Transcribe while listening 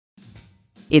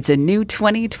It's a new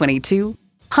 2022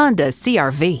 Honda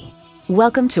CR-V.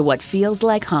 Welcome to what feels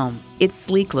like home. It's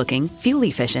sleek-looking,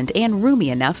 fuel-efficient, and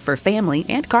roomy enough for family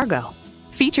and cargo.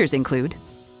 Features include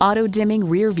auto-dimming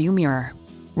rear-view mirror,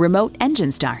 remote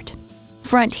engine start,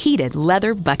 front heated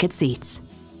leather bucket seats,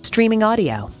 streaming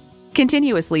audio,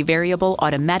 continuously variable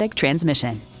automatic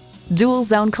transmission,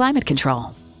 dual-zone climate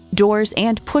control, doors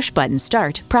and push-button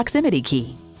start proximity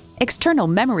key, external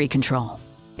memory control,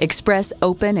 express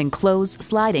open and close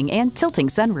sliding and tilting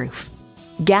sunroof,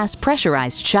 gas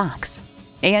pressurized shocks,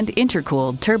 and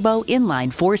intercooled turbo inline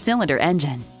 4-cylinder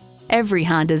engine. Every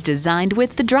Honda's designed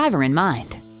with the driver in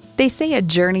mind. They say a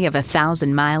journey of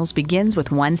 1,000 miles begins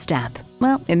with one step.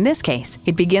 Well, in this case,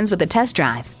 it begins with a test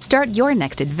drive. Start your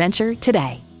next adventure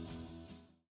today.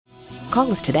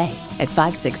 Call us today at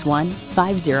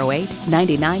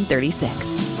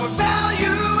 561-508-9936.